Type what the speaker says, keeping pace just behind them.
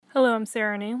I'm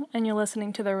Sarah New, and you're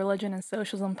listening to the Religion and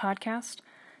Socialism podcast.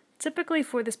 Typically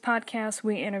for this podcast,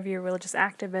 we interview religious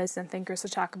activists and thinkers to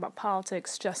talk about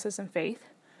politics, justice, and faith.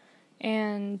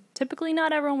 And typically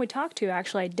not everyone we talk to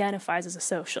actually identifies as a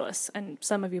socialist, and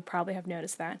some of you probably have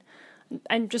noticed that.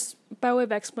 And just by way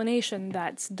of explanation,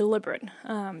 that's deliberate.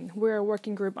 We're a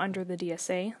working group under the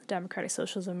DSA, the Democratic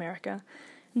Socialists of America.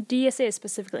 DSA is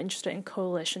specifically interested in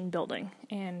coalition building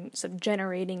and sort of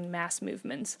generating mass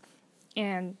movements.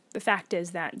 And the fact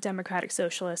is that democratic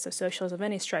socialists or socialists of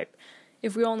any stripe,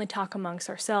 if we only talk amongst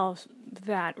ourselves,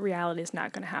 that reality is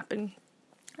not going to happen.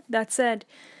 That said,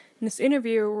 in this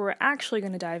interview, we're actually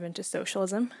going to dive into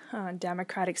socialism,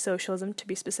 democratic socialism to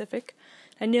be specific.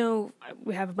 I know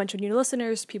we have a bunch of new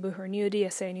listeners, people who are new to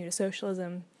DSA, new to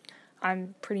socialism.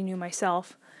 I'm pretty new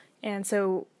myself. And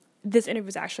so this interview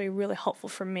is actually really helpful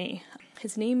for me.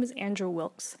 His name is Andrew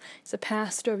Wilkes. He's a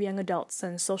pastor of young adults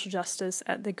and social justice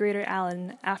at the Greater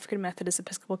Allen African Methodist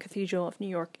Episcopal Cathedral of New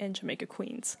York in Jamaica,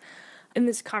 Queens. In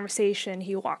this conversation,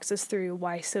 he walks us through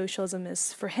why socialism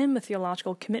is, for him, a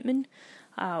theological commitment.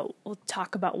 We'll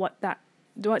talk about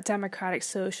what democratic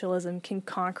socialism can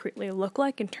concretely look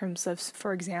like in terms of,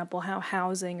 for example, how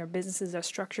housing or businesses are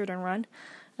structured and run.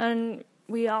 And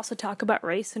we also talk about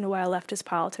race and why leftist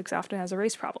politics often has a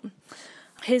race problem.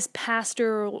 His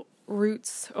pastoral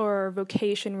roots or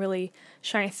vocation really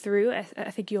shine through. I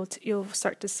think you'll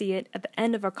start to see it at the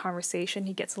end of our conversation.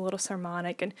 He gets a little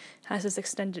sermonic and has this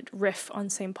extended riff on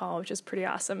St. Paul, which is pretty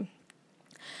awesome.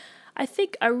 I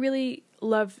think I really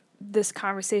love this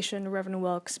conversation, Reverend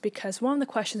Wilkes, because one of the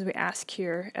questions we ask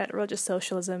here at Religious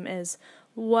Socialism is,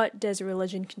 what does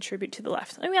religion contribute to the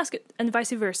left? And we ask it, and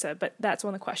vice versa, but that's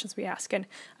one of the questions we ask, and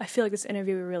I feel like this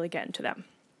interview will really get into them.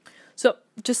 So,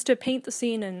 just to paint the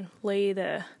scene and lay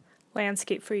the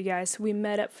landscape for you guys, we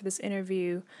met up for this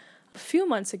interview a few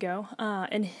months ago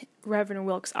in Reverend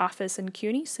Wilkes' office in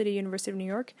CUNY, City University of New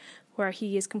York, where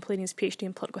he is completing his PhD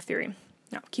in political theory.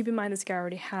 Now, keep in mind this guy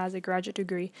already has a graduate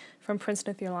degree from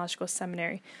Princeton Theological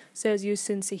Seminary, so as you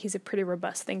soon see, he's a pretty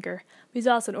robust thinker, but he's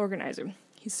also an organizer.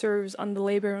 He serves on the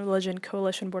Labor and Religion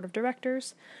Coalition Board of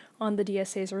Directors, on the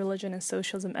DSA's Religion and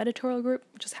Socialism editorial group,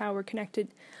 which is how we're connected,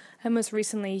 and most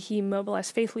recently, he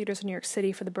mobilized faith leaders in New York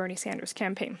City for the Bernie Sanders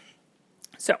campaign.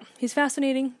 So, he's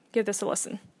fascinating. Give this a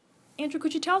listen. Andrew,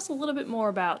 could you tell us a little bit more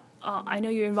about, I know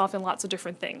you're involved in lots of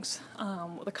different things,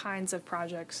 the kinds of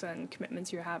projects and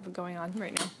commitments you have going on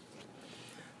right now?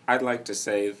 I'd like to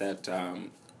say that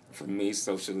for me,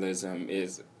 socialism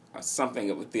is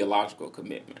something of a theological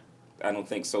commitment. I don't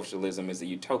think socialism is a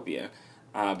utopia,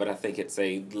 but I think it's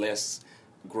a less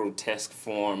grotesque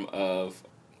form of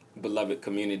beloved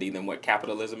community than what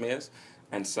capitalism is.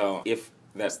 And so if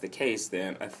that's the case,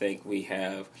 then I think we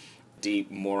have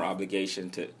deep moral obligation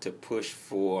to push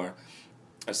for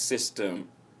a system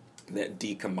that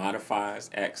decommodifies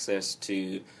access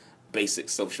to basic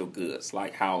social goods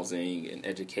like housing and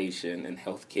education and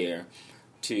healthcare,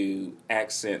 to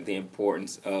accent the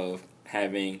importance of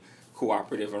having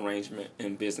cooperative arrangement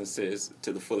in businesses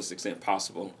to the fullest extent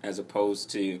possible, as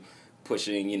opposed to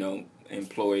pushing,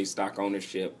 employee stock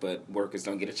ownership, but workers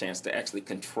don't get a chance to actually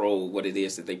control what it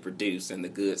is that they produce and the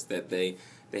goods that they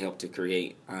help to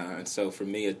create. And so for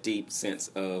me, a deep sense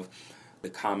of the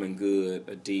common good,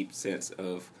 a deep sense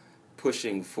of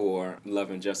pushing for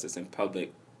love and justice in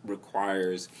public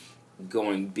requires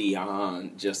going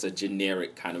beyond just a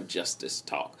generic kind of justice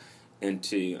talk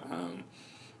into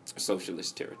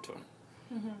socialist territory.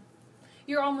 Mm-hmm.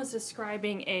 You're almost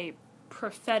describing a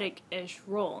prophetic-ish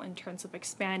role in terms of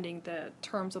expanding the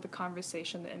terms of the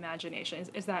conversation, the imagination.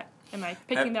 Am I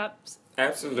picking that up?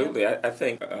 Absolutely. Yeah. I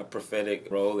think a prophetic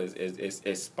role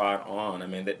is spot on. I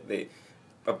mean,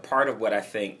 a part of what I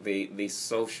think the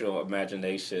social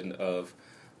imagination of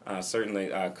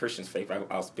certainly Christian faith,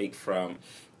 I'll speak from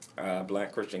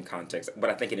Black Christian context, but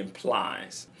I think it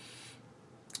implies,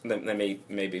 let me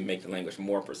maybe make the language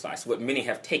more precise, what many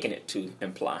have taken it to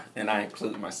imply, and I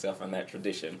include myself in that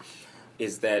tradition,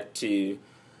 is that to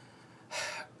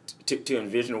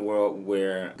envision a world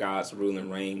where God's rule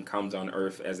and reign comes on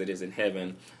earth as it is in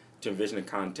heaven, to envision a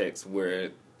context where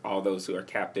all those who are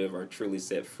captive are truly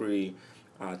set free,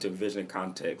 to envision a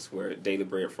context where daily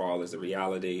bread for all is a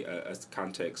reality, a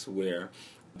context where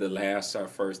the last are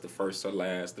first, the first are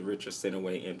last, the rich are sent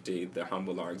away empty, the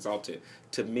humble are exalted.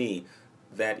 To me,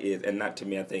 that is, and not to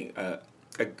me, I think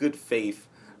a good faith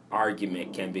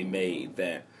argument can be made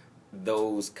that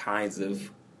those kinds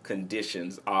of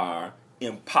conditions are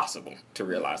impossible to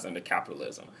realize under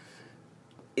capitalism.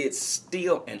 it's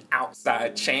still an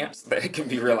outside chance that it can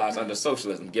be realized under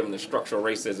socialism, given the structural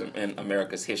racism in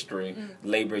America's history.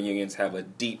 Labor unions have a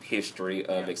deep history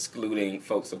of excluding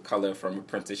folks of color from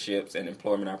apprenticeships and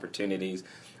employment opportunities.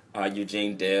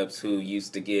 Eugene Debs, who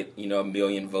used to get, 1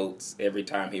 million votes every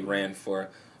time he ran for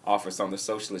office on the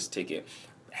socialist ticket,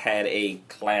 had a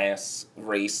class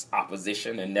race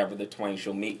opposition and never the twain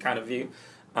shall meet kind of view.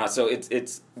 So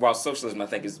it's while socialism I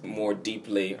think is more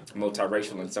deeply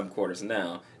multiracial in some quarters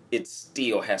now, it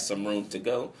still has some room to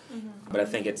go. But I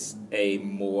think it's a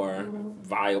more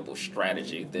viable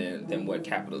strategy than what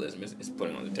capitalism is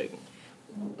putting on the table.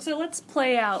 So let's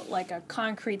play out like a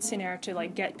concrete scenario to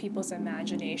like get people's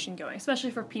imagination going, especially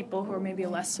for people who are maybe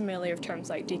less familiar with terms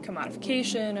like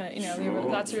decommodification,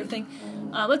 that sort of thing.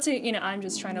 Let's say, I'm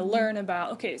just trying to learn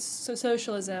about, okay, so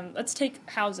socialism, let's take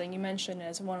housing, you mentioned,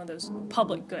 as one of those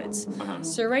public goods.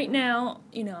 So right now,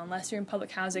 unless you're in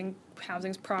public housing,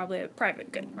 housing's probably a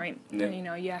private good, right? Yeah.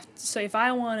 And, so if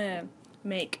I want to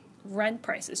make rent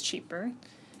prices cheaper,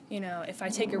 if I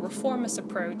take a reformist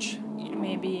approach,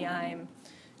 maybe I'm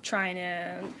trying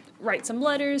to write some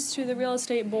letters to the real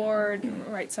estate board,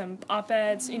 write some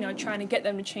op-eds, trying to get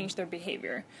them to change their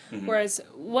behavior. Whereas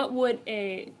what would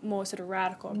a more sort of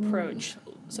radical approach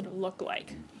sort of look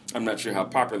like? I'm not sure how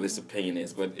popular this opinion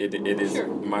is, but it is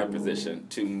my position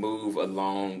to move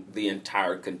along the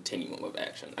entire continuum of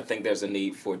action. I think there's a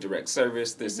need for direct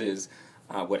service. This is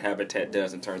what Habitat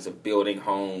does in terms of building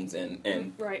homes and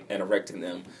erecting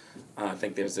them. I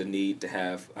think there's a need to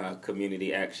have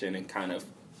community action and kind of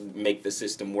make the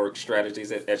system work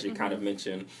strategies, as you kind of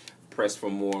mentioned, press for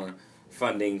more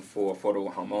funding for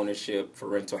affordable home ownership, for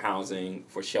rental housing,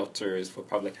 for shelters, for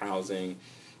public housing,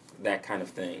 that kind of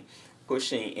thing.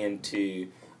 Pushing into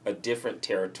a different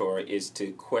territory is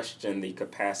to question the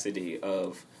capacity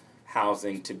of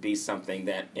housing to be something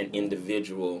that an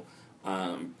individual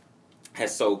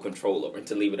has sole control over, and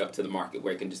to leave it up to the market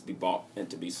where it can just be bought and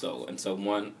to be sold. And so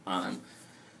one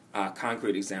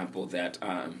concrete example that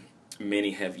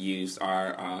many have used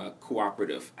are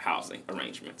cooperative housing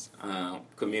arrangements.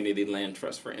 Community land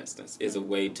trust, for instance, is a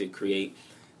way to create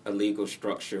a legal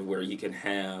structure where you can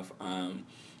have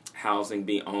housing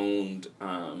be owned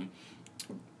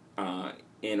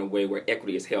in a way where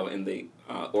equity is held in the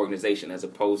organization as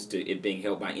opposed to it being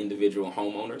held by individual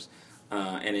homeowners.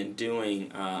 And in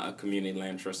doing a community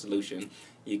land trust solution,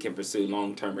 you can pursue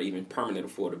long-term or even permanent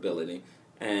affordability.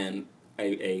 And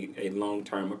a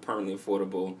long-term or permanently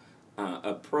affordable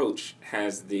approach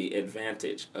has the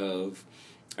advantage of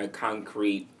a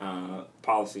concrete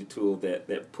policy tool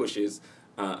that pushes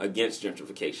against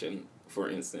gentrification, for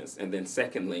instance. And then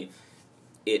secondly,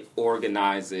 it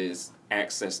organizes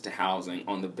access to housing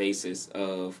on the basis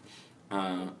of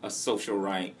a social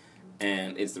right,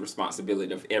 and it's the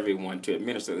responsibility of everyone to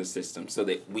administer the system so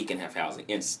that we can have housing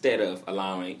instead of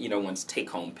allowing, one's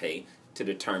take-home pay to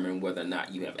determine whether or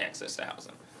not you have access to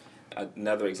housing.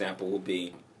 Another example will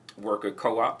be worker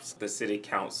co-ops. The city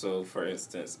council, for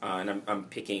instance, and I'm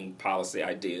picking policy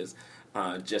ideas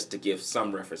just to give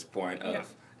some reference point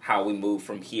of how we move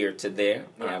from here to there,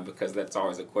 because that's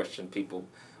always a question people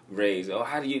raise. Oh,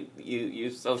 how do you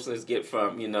socialists get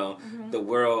from, the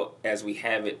world as we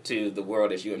have it to the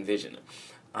world as you envision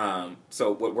it?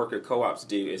 So what worker co-ops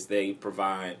do is they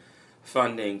provide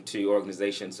funding to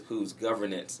organizations whose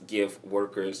governance give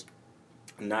workers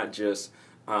not just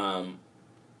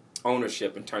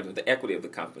ownership in terms of the equity of the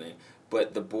company,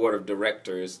 but the board of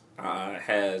directors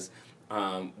has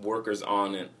workers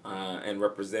on it and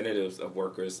representatives of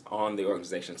workers on the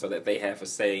organization so that they have a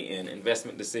say in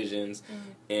investment decisions,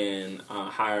 in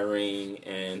hiring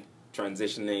and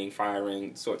transitioning,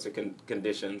 firing sorts of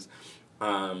conditions,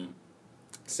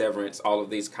 severance, all of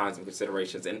these kinds of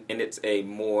considerations. And it's a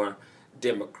more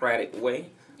democratic way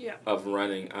of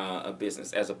running a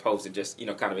business as opposed to just,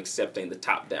 kind of accepting the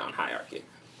top-down hierarchy.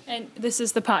 And this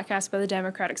is the podcast by the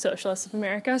Democratic Socialists of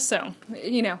America, so,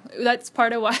 that's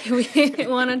part of why we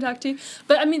want to talk to you.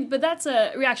 But that's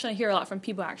a reaction I hear a lot from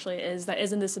people, actually, is that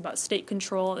isn't this about state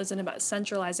control? Isn't it about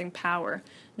centralizing power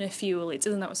in a few elites?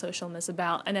 Isn't that what socialism is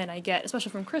about? And then I get,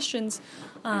 especially from Christians,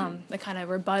 the kind of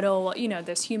rebuttal,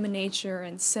 there's human nature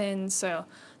and sin, so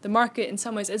the market in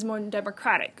some ways is more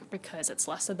democratic because it's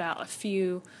less about a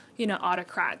few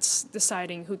autocrats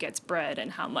deciding who gets bread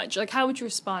and how much. Like, how would you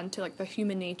respond to, the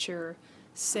human nature,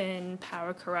 sin,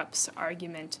 power corrupts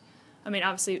argument?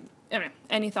 Obviously,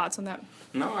 any thoughts on that?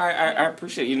 No, I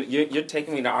appreciate you're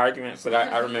taking me to arguments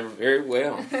that I remember very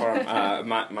well from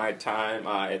my time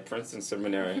at Princeton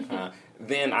Seminary.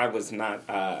 then I was not,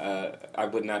 I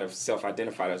would not have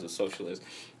self-identified as a socialist.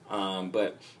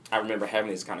 But I remember having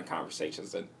these kind of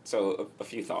conversations. And so a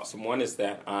few thoughts. One is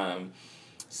that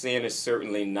sin is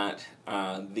certainly not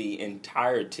the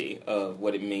entirety of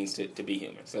what it means to be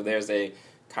human. So there's a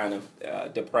kind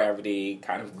of depravity,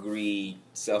 kind of greed,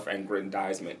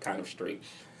 self-aggrandizement kind of streak.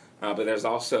 But there's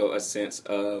also a sense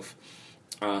of,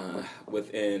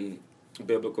 within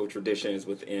biblical traditions,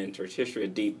 within church history, a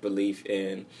deep belief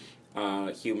in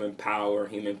human power,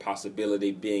 human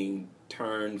possibility being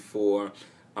turned for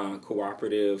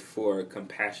cooperative, for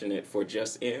compassionate, for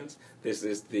just ends. This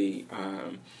is the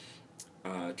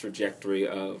trajectory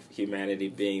of humanity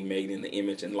being made in the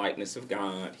image and likeness of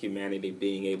God, humanity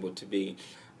being able to be,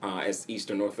 as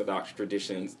Eastern Orthodox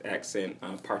traditions accent,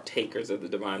 partakers of the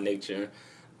divine nature,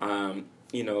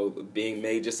 being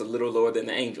made just a little lower than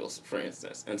the angels, for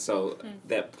instance. And so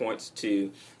that points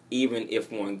to, even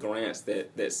if one grants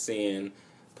that sin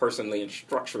personally and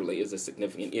structurally is a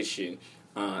significant issue,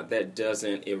 that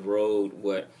doesn't erode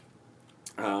what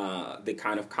the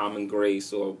kind of common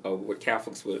grace or what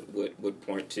Catholics would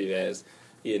point to as,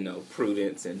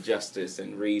 prudence and justice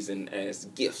and reason as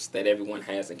gifts that everyone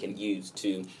has and can use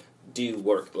to do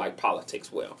work like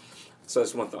politics well. So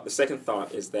that's one thought. The second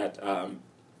thought is that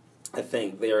I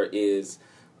think there is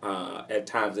at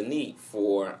times a need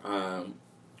for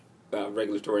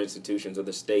regulatory institutions of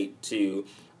the state to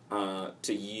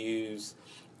use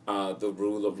the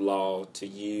rule of law, to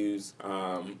use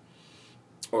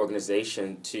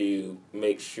organization to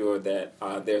make sure that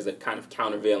there's a kind of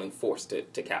countervailing force to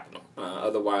capital.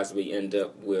 Otherwise, we end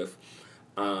up with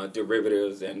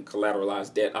derivatives and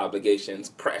collateralized debt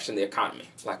obligations crashing the economy,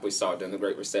 like we saw during the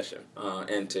Great Recession.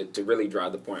 And to really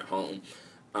drive the point home,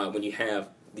 when you have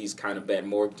these kind of bad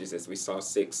mortgages, as we saw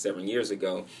 6-7 years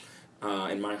ago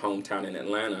in my hometown in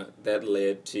Atlanta, that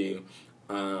led to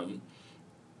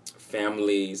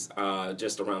families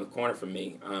just around the corner from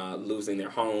me losing their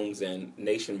homes, and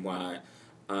nationwide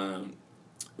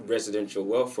residential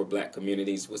wealth for black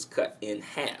communities was cut in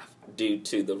half due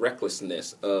to the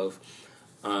recklessness of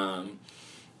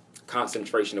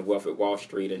concentration of wealth at Wall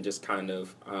Street and just kind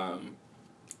of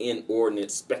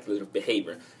inordinate speculative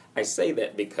behavior. I say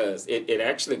that because it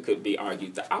actually could be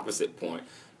argued the opposite point,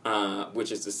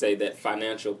 which is to say that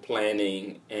financial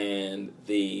planning and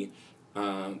the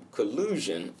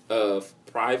collusion of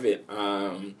private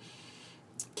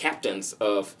captains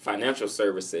of financial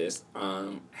services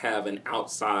have an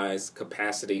outsized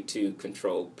capacity to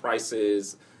control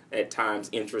prices, at times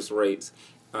interest rates,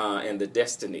 and the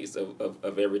destinies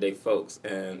of everyday folks.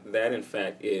 And that, in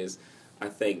fact, is, I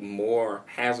think, more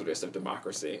hazardous of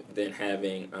democracy than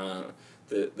having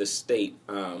the state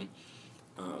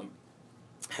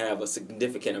have a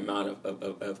significant amount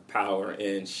of power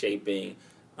in shaping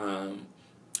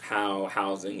how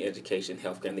housing, education,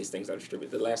 healthcare, and these things are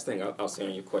distributed. The last thing I'll say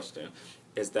on your question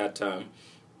is that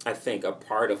I think a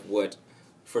part of what,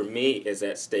 for me, is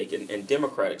at stake in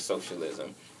democratic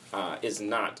socialism is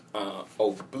not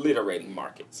obliterating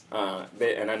markets.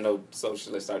 And I know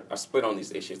socialists are split on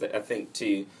these issues. That I think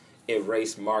to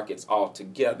erase markets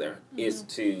altogether is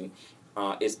to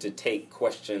take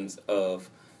questions of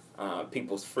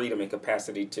people's freedom and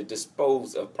capacity to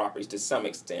dispose of properties to some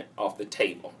extent off the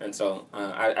table. And so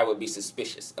I would be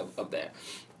suspicious of that.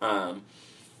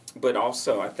 But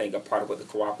also, I think a part of what the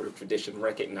cooperative tradition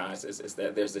recognizes is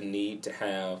that there's a need to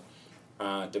have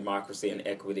democracy and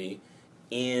equity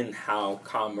in how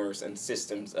commerce and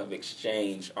systems of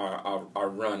exchange are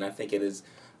run. I think it is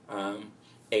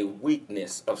a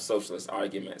weakness of socialist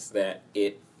arguments that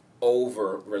it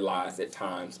over-relies at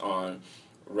times on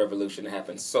revolution that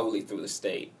happens solely through the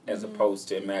state, as opposed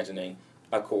to imagining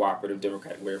a cooperative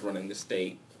democratic way of running the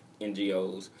state,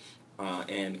 NGOs,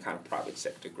 and kind of private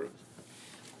sector groups.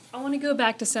 I want to go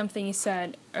back to something you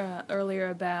said earlier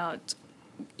about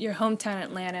your hometown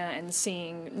Atlanta and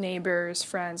seeing neighbors,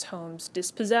 friends, homes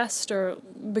dispossessed or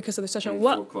because of the recession.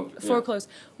 Foreclosed.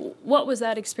 Yeah. What was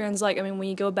that experience like? I mean, when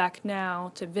you go back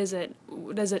now to visit,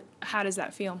 how does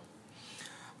that feel?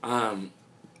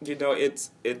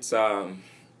 It's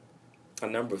a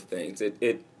number of things.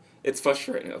 It's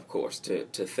frustrating, of course, to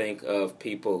think of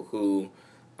people who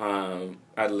I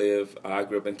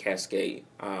grew up in Cascade,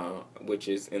 which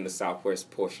is in the southwest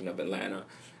portion of Atlanta.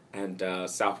 And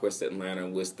southwest Atlanta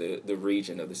was the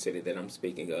region of the city that I'm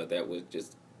speaking of that was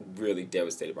just really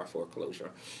devastated by foreclosure.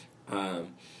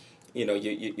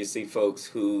 You see folks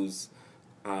whose,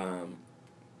 I'm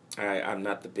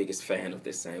not the biggest fan of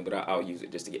this saying, but I'll use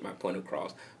it just to get my point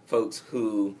across. Folks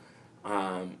who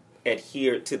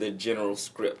adhere to the general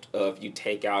script of you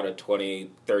take out a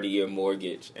 20, 30-year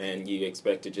mortgage and you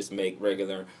expect to just make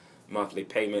regular monthly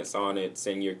payments on it,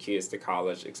 send your kids to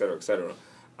college, et cetera, et cetera.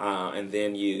 And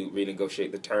then you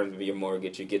renegotiate the terms of your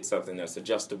mortgage. You get something that's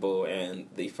adjustable, and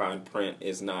the fine print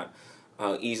is not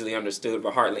easily understood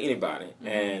by hardly anybody. Mm-hmm.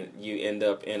 And you end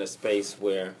up in a space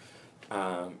where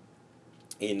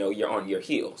you're on your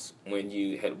heels when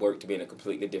you had worked to be in a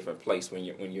completely different place when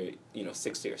you're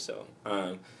 60 or so.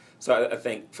 So I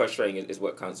think frustrating is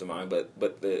what comes to mind.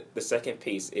 But the second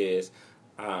piece is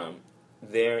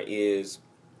there is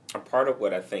a part of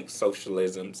what I think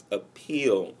socialism's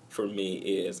appeal for me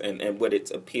is, and what its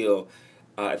appeal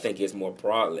I think is more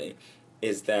broadly,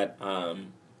 is that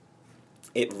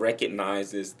it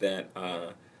recognizes that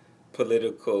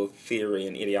political theory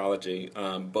and ideology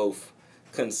both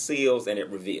conceals and it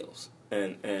reveals.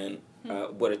 And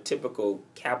what a typical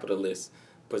capitalist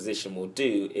position will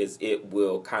do is it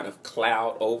will kind of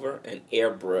cloud over and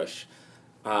airbrush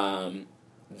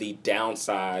the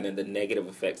downside and the negative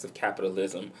effects of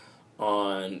capitalism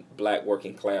on black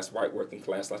working class, white working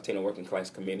class, Latino working class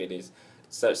communities,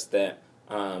 such that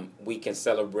we can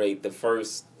celebrate the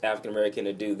first African American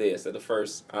to do this, or the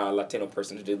first Latino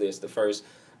person to do this, the first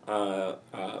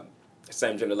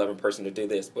same gender loving person to do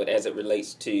this. But as it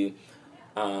relates to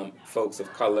folks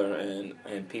of color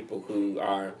and people who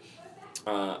are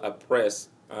oppressed,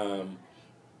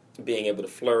 being able to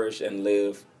flourish and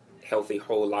live healthy,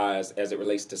 whole lives as it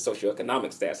relates to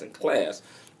socioeconomic status and class,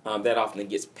 that often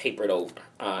gets papered over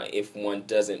if one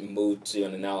doesn't move to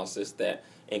an analysis that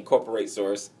incorporates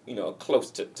or is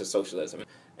close to socialism.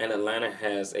 And Atlanta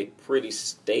has a pretty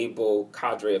stable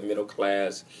cadre of middle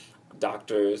class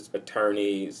doctors,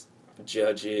 attorneys,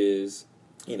 judges,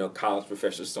 college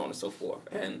professors, so on and so forth.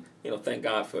 And thank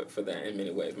God for that in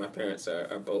many ways. My parents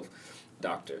are both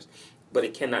doctors. But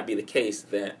it cannot be the case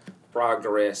that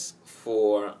progress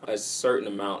for a certain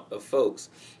amount of folks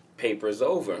papers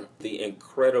over the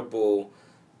incredible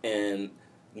and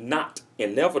not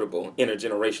inevitable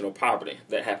intergenerational poverty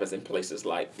that happens in places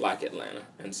like Atlanta.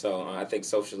 And so I think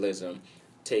socialism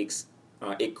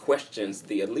it questions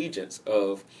the allegiance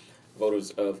of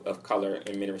voters of color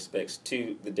in many respects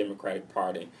to the Democratic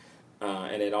Party.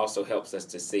 And it also helps us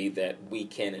to see that we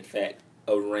can, in fact,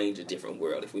 arrange a different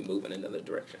world if we move in another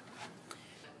direction.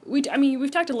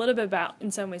 We've talked a little bit about, in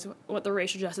some ways, what the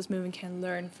racial justice movement can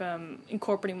learn from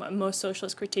incorporating what most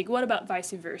socialists critique. What about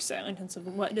vice versa, in terms of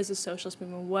what does the socialist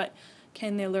movement, what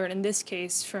can they learn, in this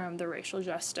case, from the racial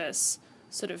justice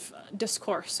sort of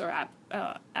discourse or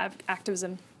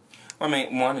activism?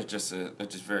 One is just a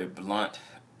very blunt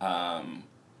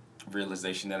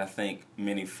realization that I think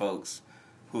many folks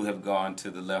who have gone to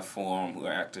the Left Forum, who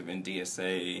are active in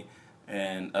DSA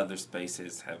and other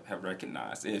spaces have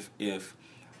recognized. If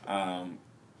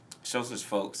socialist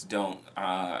folks don't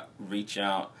reach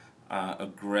out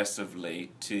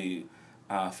aggressively to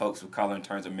folks of color in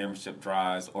terms of membership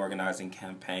drives, organizing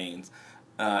campaigns,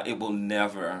 it will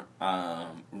never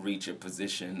reach a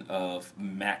position of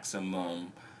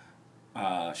maximum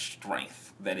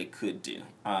strength that it could do.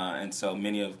 And so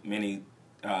many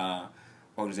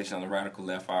organizations on the radical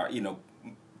left are,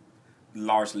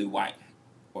 largely white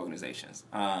organizations.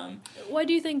 Why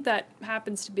do you think that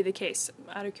happens to be the case,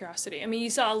 out of curiosity? You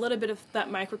saw a little bit of that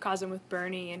microcosm with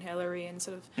Bernie and Hillary and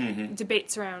sort of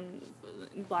debates around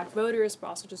black voters, but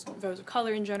also just voters of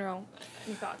color in general.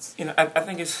 Any thoughts? I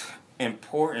think it's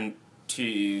important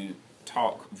to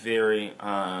talk very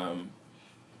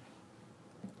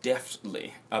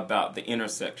deftly about the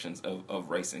intersections of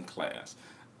race and class.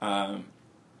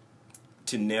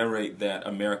 To narrate that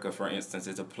America, for instance,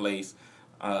 is a place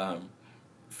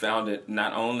founded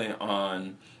not only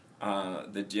on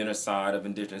the genocide of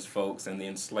indigenous folks and the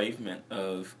enslavement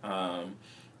of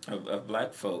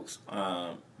black folks,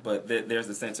 but there's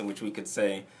a sense in which we could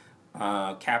say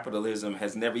capitalism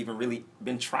has never even really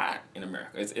been tried in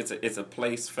America. It's a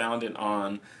place founded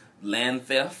on land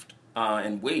theft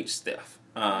and wage theft,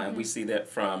 and we see that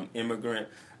from immigrant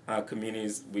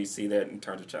communities. We see that in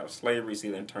terms of child slavery. We see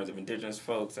that in terms of indigenous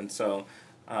folks, and so.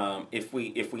 If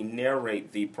we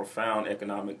narrate the profound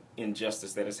economic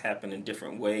injustice that has happened in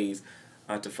different ways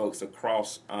to folks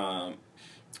across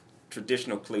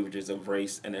traditional cleavages of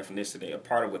race and ethnicity, a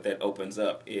part of what that opens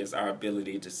up is our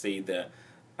ability to see that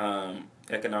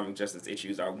economic justice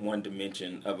issues are one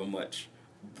dimension of a much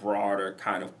broader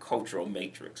kind of cultural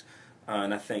matrix.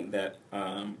 And I think that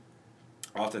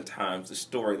oftentimes the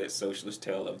story that socialists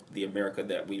tell of the America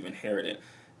that we've inherited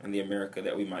and the America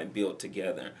that we might build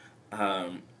together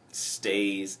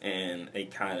stays in a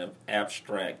kind of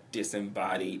abstract,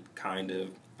 disembodied kind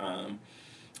of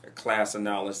class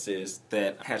analysis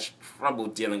that has trouble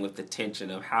dealing with the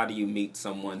tension of how do you meet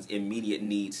someone's immediate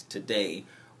needs today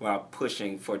while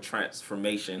pushing for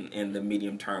transformation in the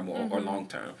medium term or long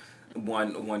term.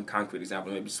 One concrete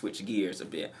example, maybe switch gears a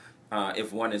bit.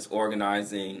 If one is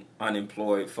organizing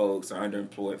unemployed folks or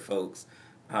underemployed folks,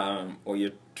 or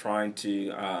you're trying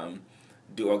to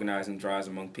do organizing drives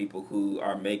among people who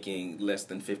are making less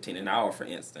than 15 an hour, for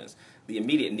instance, the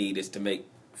immediate need is to make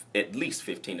at least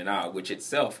 15 an hour, which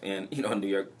itself in New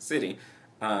York City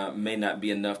may not be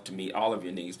enough to meet all of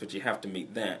your needs, but you have to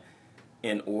meet that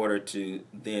in order to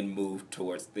then move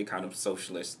towards the kind of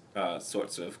socialist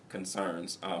sorts of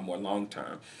concerns more long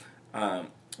term.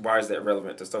 Why is that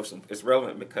relevant to socialism? It's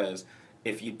relevant because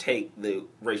if you take the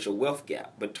racial wealth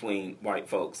gap between white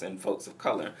folks and folks of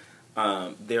color,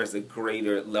 there's a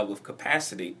greater level of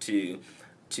capacity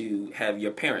to have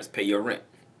your parents pay your rent,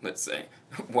 let's say,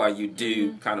 while you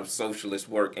do kind of socialist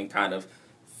work and kind of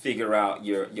figure out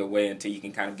your way until you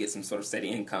can kind of get some sort of steady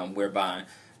income, whereby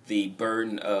the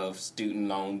burden of student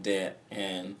loan debt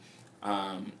and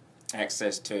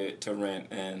access to rent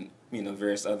and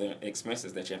various other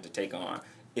expenses that you have to take on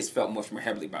is felt much more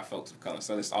heavily by folks of color.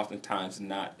 So it's oftentimes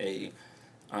not a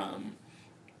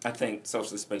I think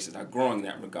socialist spaces are growing in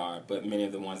that regard, but many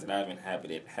of the ones that I've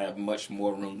inhabited have much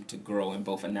more room to grow in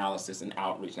both analysis and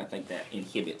outreach, and I think that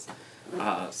inhibits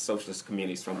socialist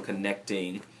communities from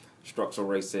connecting structural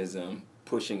racism,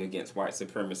 pushing against white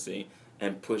supremacy,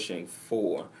 and pushing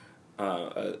for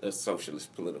a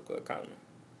socialist political economy.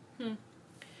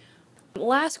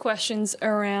 Last questions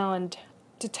around,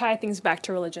 to tie things back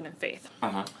to religion and faith.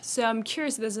 So I'm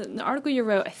curious, there's an article you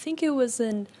wrote, I think it was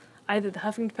in either the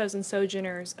Huffington Post and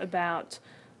Sojourners, about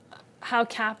how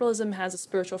capitalism has a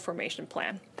spiritual formation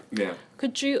plan. Yeah.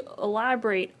 Could you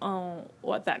elaborate on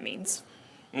what that means?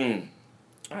 I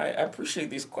appreciate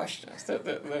these questions. They're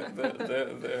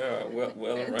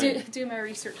well arranged. Do my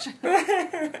research.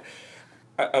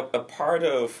 A part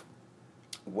of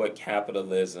what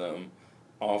capitalism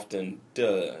often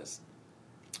does,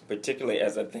 particularly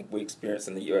as I think we experience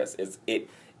in the U.S., is it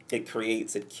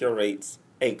curates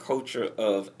a culture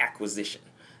of acquisition,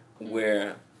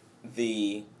 where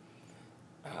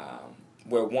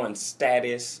where one's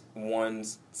status,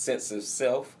 one's sense of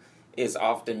self is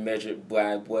often measured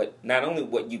by not only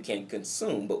what you can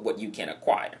consume, but what you can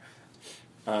acquire.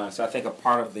 So I think a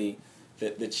part of the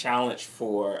challenge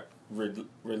for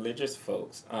religious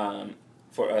folks,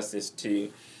 for us, is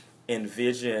to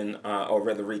envision, or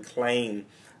rather reclaim,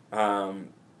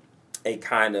 a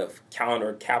kind of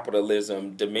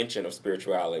counter-capitalism dimension of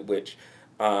spirituality, which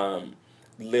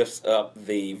lifts up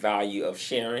the value of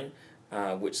sharing,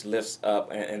 which lifts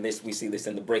up, and this we see this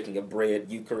in the breaking of bread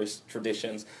Eucharist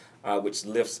traditions, which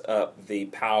lifts up the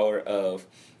power of,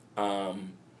 I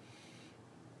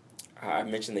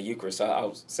mentioned the Eucharist, so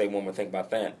I'll say one more thing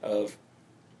about that, of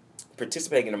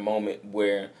participating in a moment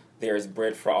where there is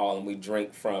bread for all and we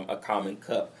drink from a common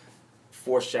cup,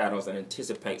 foreshadows and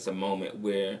anticipates a moment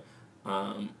where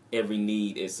every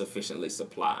need is sufficiently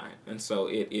supplied. And so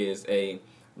it is a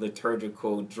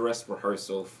liturgical dress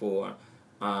rehearsal for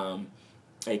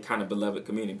a kind of beloved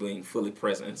community being fully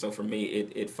present. And so for me,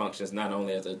 it functions not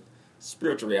only as a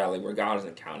spiritual reality where God is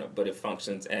encountered, but it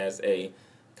functions as a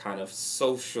kind of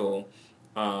social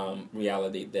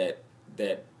reality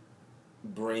that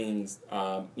brings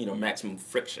maximum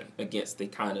friction against the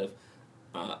kind of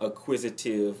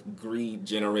acquisitive,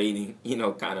 greed-generating,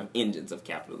 kind of engines of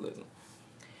capitalism.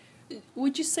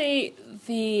 Would you say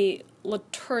the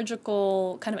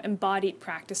liturgical kind of embodied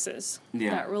practices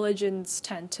that religions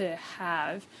tend to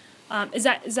have, is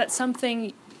that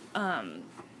something,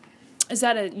 is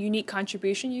that a unique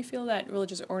contribution you feel that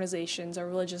religious organizations or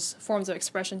religious forms of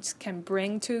expressions can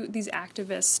bring to these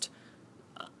activist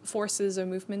forces or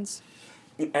movements?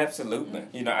 Absolutely.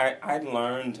 I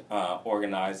learned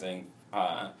organizing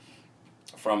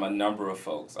from a number of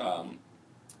folks.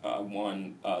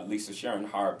 One, Lisa Sharon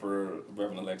Harper,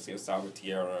 Reverend Alexia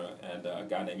Salvatierra, and a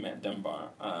guy named Matt Dunbar.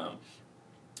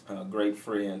 Great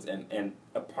friends. And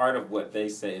a part of what they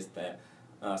say is that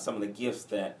some of the gifts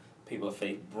that people of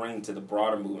faith bring to the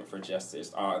broader movement for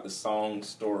justice are the songs,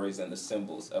 stories, and the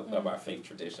symbols of our faith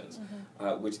traditions,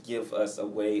 which give us a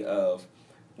way of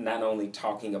not only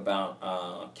talking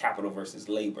about capital versus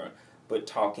labor, but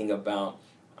talking about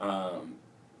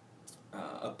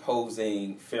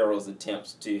opposing Pharaoh's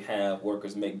attempts to have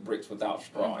workers make bricks without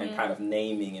straw, and kind of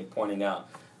naming and pointing out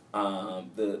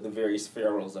the various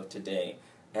pharaohs of today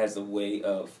as a way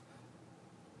of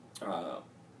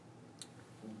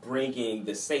bringing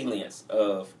the salience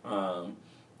of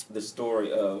the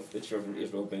story of the children of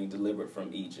Israel being delivered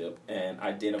from Egypt and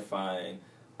identifying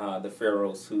the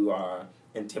pharaohs who are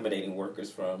intimidating workers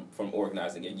from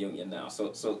organizing a union now.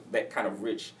 So that kind of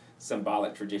rich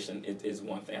symbolic tradition is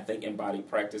one thing. I think embodied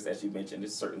practice, as you mentioned,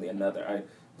 is certainly another. I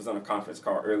was on a conference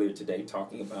call earlier today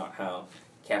talking about how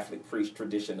Catholic priest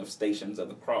tradition of Stations of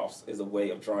the Cross is a way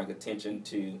of drawing attention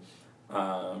to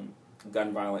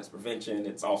gun violence prevention.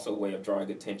 It's also a way of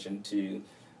drawing attention to,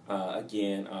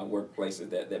 workplaces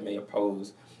that may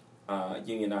oppose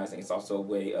unionizing. It's also a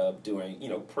way of doing,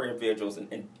 prayer vigils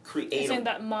and creative. Using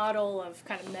that model of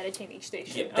kind of meditating each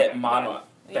station. Yeah, that model.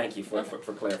 Thank you for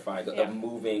clarifying. Of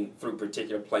moving through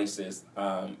particular places.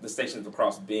 The Stations of the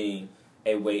Cross being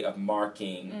a way of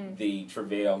marking the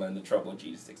travail and the trouble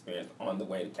Jesus experienced on the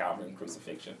way to Calvary and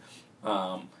crucifixion.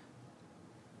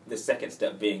 The second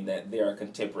step being that there are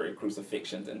contemporary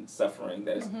crucifixions and suffering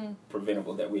that is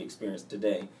preventable that we experience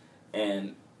today.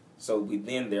 And so we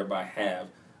then thereby have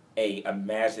a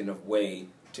imaginative way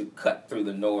to cut through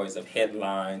the noise of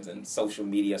headlines and social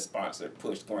media sponsored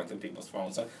push going through people's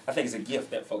phones. So I think it's a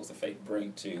gift that folks of faith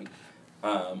bring to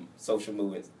social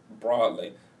movements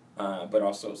broadly, but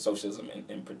also socialism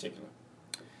in particular.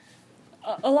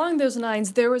 Along those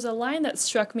lines, there was a line that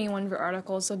struck me in one of your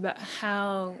articles about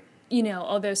how,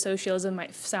 although socialism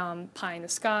might sound pie in the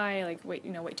sky, like wait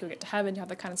till we get to heaven, you have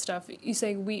that kind of stuff. You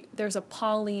say there's a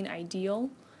Pauline ideal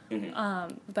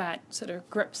that sort of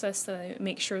grips us to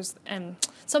make sure, and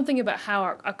something about how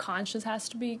our conscience has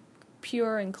to be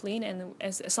pure and clean, and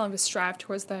as long as we strive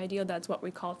towards the ideal, that's what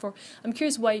we call it for. I'm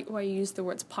curious why you use the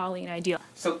words Pauline ideal.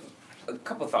 So, a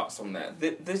couple of thoughts on that.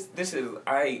 This is,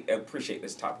 I appreciate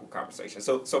this topical conversation.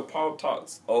 So Paul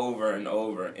talks over and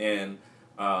over in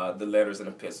the letters and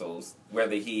epistles,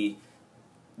 whether he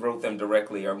wrote them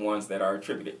directly or ones that are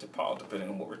attributed to Paul, depending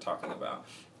on what we're talking about.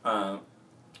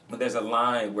 But there's a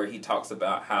line where he talks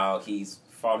about how he's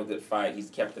fought a good fight, he's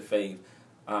kept the faith,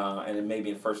 and it may be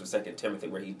in 1st or 2nd Timothy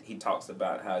where he talks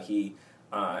about how he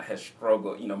has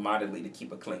struggled, mightily to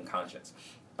keep a clean conscience.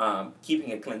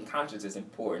 Keeping a clean conscience is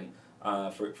important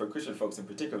for Christian folks in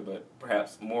particular, but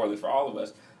perhaps morally for all of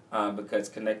us, because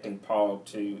connecting Paul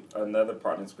to another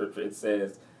part in Scripture, it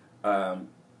says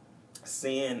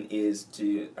sin is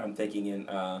to, I'm thinking in,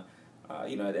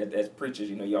 as preachers,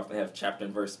 you often have chapter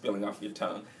and verse spilling off your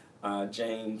tongue.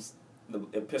 James, the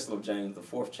Epistle of James, the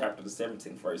 4th chapter, the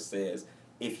 17th verse says,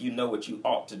 if you know what you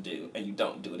ought to do and you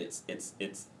don't do it,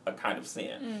 it's a kind of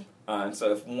sin. And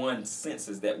so if one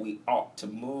senses that we ought to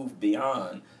move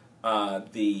beyond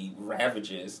the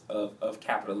ravages of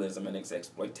capitalism and its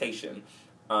exploitation,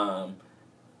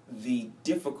 the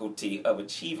difficulty of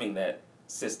achieving that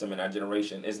system in our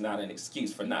generation is not an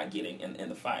excuse for not getting in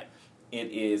the fight.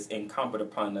 It is incumbent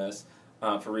upon us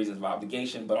for reasons of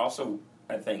obligation, but also,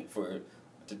 I think,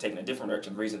 to take in a different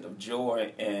direction, reasons of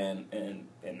joy and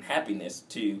happiness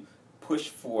to push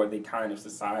for the kind of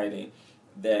society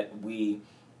that we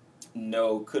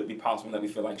know could be possible, that we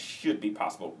feel like should be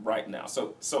possible right now.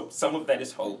 So some of that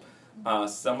is hope.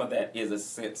 Some of that is a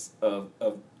sense of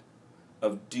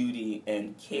duty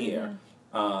and care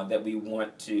that we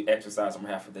want to exercise on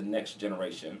behalf of the next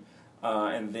generation.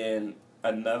 And then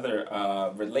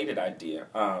another related idea,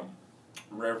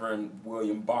 Reverend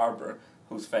William Barber,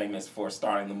 who's famous for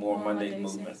starting the Moral Mondays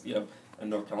movement in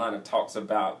North Carolina, talks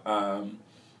about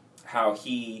how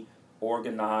he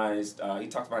organized, he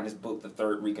talks about in his book, The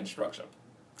Third Reconstruction.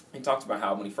 He talks about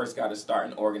how when he first got his start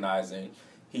in organizing,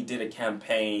 he did a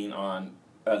campaign on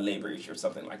a labor issue or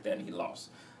something like that, and he lost.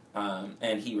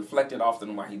 And he reflected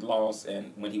often on why he lost,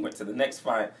 and when he went to the next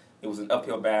fight, it was an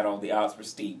uphill battle, the odds were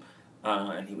steep,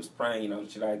 and he was praying,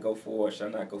 should I go forward,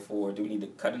 should I not go forward, do we need to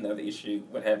cut another issue,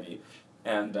 what have you.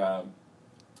 And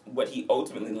what he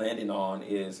ultimately landed on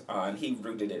is, and he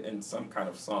rooted it in some kind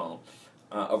of song,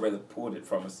 or rather pulled it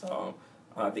from a song,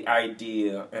 the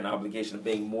idea and obligation of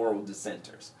being moral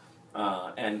dissenters.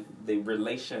 And the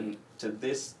relation to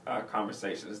this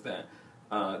conversation is that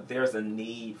there's a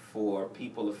need for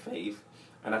people of faith,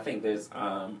 and I think there's,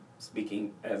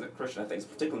 speaking as a Christian, I think it's a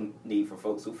particular need for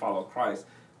folks who follow Christ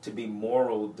to be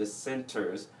moral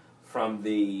dissenters from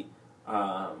the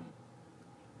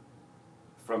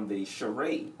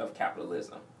charade of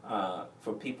capitalism,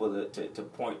 for people to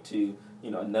point to,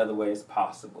 another way is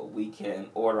possible. We can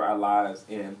order our lives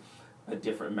in a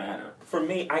different manner. For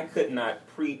me, I could not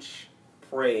preach,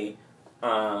 pray,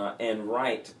 and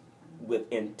write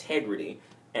with integrity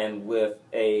and with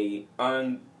a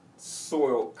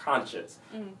unsoiled conscience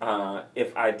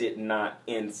if I did not,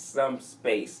 in some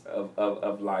space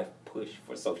of life, push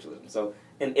for socialism. So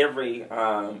in every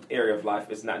area of life,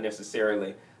 it's not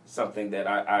necessarily something that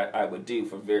I would do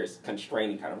for various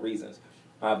constraining kind of reasons.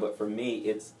 But for me,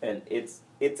 it's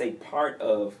a part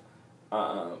of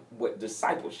what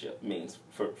discipleship means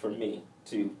for me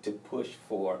to push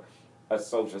for a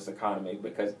socialist economy,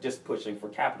 because just pushing for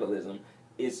capitalism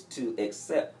is to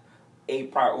accept a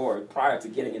priori prior to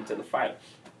getting into the fight.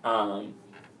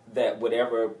 That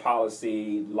whatever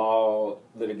policy, law,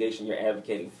 litigation you're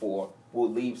advocating for will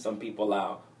leave some people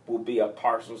out, will be a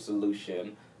partial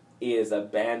solution, is a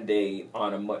Band-Aid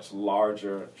on a much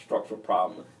larger structural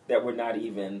problem that we're not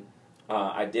even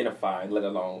identifying, let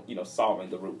alone solving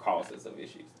the root causes of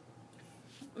issues.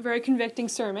 Very convicting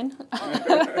sermon.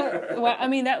 Well, I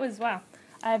mean, that was, wow.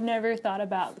 I've never thought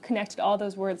about, connected all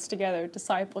those words together: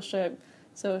 discipleship,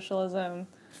 socialism,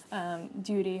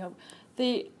 duty, hope.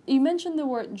 You mentioned the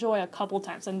word joy a couple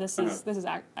times, and this is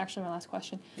actually my last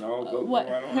question. No, go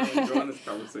right on. I'm enjoying this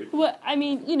conversation. I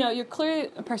mean, you're clearly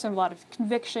a person with a lot of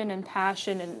conviction and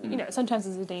passion, and sometimes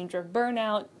there's a danger of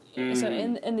burnout. So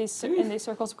in these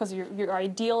circles, because your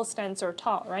ideal stance are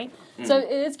taught, right? So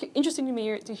it's interesting to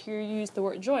me to hear you use the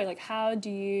word joy. Like, how do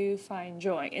you find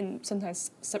joy in sometimes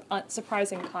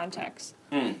surprising contexts?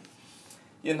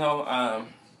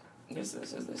 This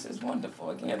is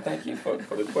wonderful. Again, thank you for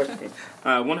the question.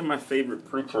 One of my favorite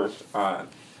preachers,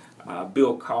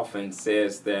 Bill Coffin,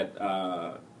 says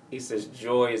that he says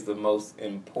joy is the most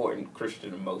important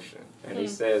Christian emotion, and he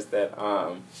says that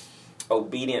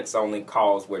obedience only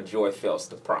calls where joy fails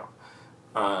to prompt.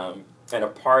 And a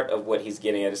part of what he's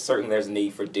getting at is certainly there's a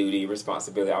need for duty,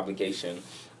 responsibility, obligation,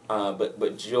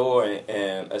 but joy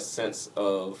and a sense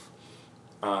of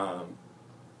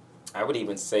I would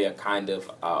even say a kind of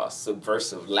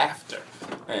subversive laughter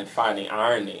and finding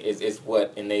irony is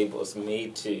what enables me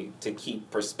to keep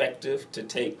perspective, to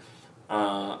take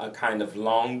a kind of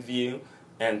long view,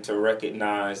 and to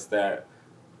recognize that,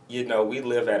 we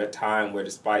live at a time where,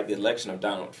 despite the election of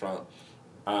Donald Trump,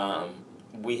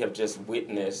 we have just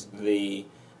witnessed the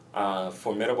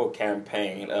formidable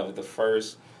campaign of the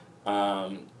first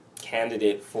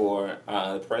candidate for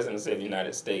the presidency of the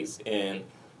United States in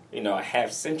a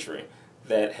half century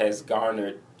that has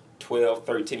garnered 12,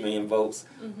 13 million votes,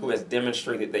 who has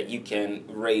demonstrated that you can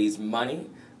raise money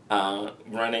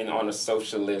running on a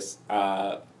socialist,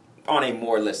 on a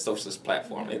more or less socialist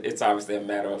platform. It's obviously a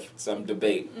matter of some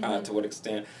debate to what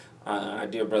extent our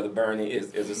dear brother Bernie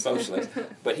is a socialist,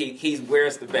 but he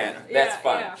wears the banner. That's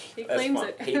fine. Yeah. He claims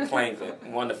it. He claims it.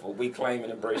 Wonderful. We claim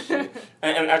and embrace you.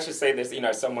 And I should say this,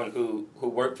 as someone who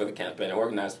worked for the campaign and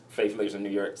organized faith leaders in New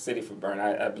York City for Bernie,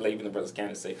 I believe in the brother's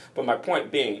candidacy. But my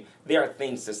point being, there are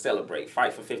things to celebrate.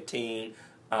 Fight for 15,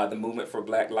 the Movement for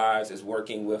Black Lives is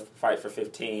working with Fight for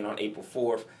 15 on April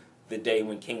 4th, the day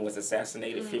when King was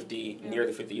assassinated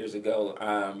nearly 50 years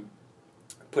ago,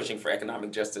 pushing for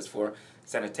economic justice for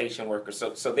sanitation workers.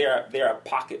 So there are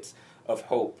pockets of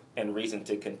hope and reason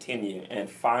to continue, and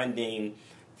finding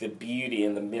the beauty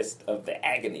in the midst of the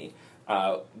agony,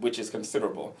 which is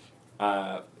considerable.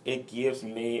 It gives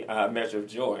me a measure of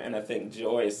joy, and I think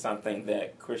joy is something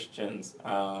that Christians,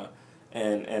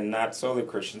 and not solely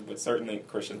Christians, but certainly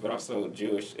Christians, but also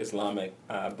Jewish, Islamic,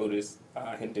 Buddhist,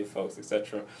 Hindu folks,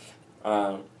 etc.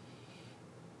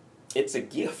 It's a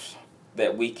gift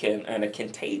that we can, and a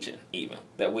contagion even,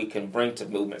 that we can bring to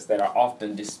movements that are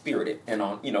often dispirited and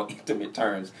on, intimate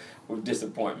terms with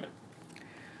disappointment.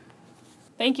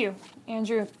 Thank you,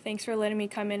 Andrew. Thanks for letting me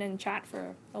come in and chat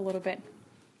for a little bit.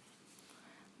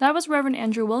 That was Reverend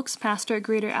Andrew Wilkes, pastor at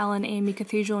Greater Allen AME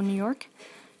Cathedral in New York.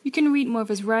 You can read more of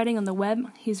his writing on the web.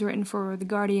 He's written for The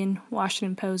Guardian,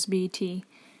 Washington Post, BET. And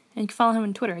you can follow him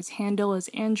on Twitter. His handle is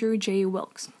Andrew J.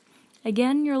 Wilkes.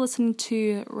 Again, you're listening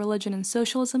to Religion and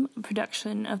Socialism, a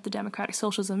production of the Democratic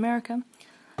Socialists of America.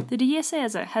 The DSA,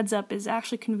 as a heads up, is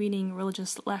actually convening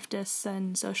religious leftists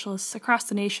and socialists across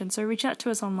the nation, so reach out to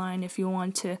us online if you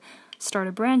want to start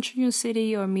a branch in your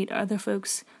city or meet other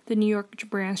folks. The New York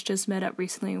branch just met up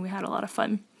recently and we had a lot of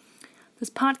fun. This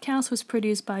podcast was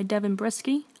produced by Devin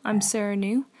Brisky. I'm Sarah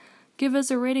New. Give us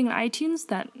a rating on iTunes,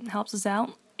 that helps us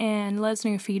out, and let us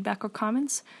know your feedback or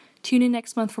comments. Tune in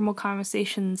next month for more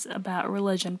conversations about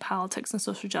religion, politics, and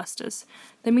social justice.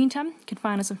 In the meantime, you can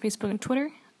find us on Facebook and Twitter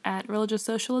at Religious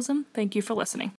Socialism. Thank you for listening.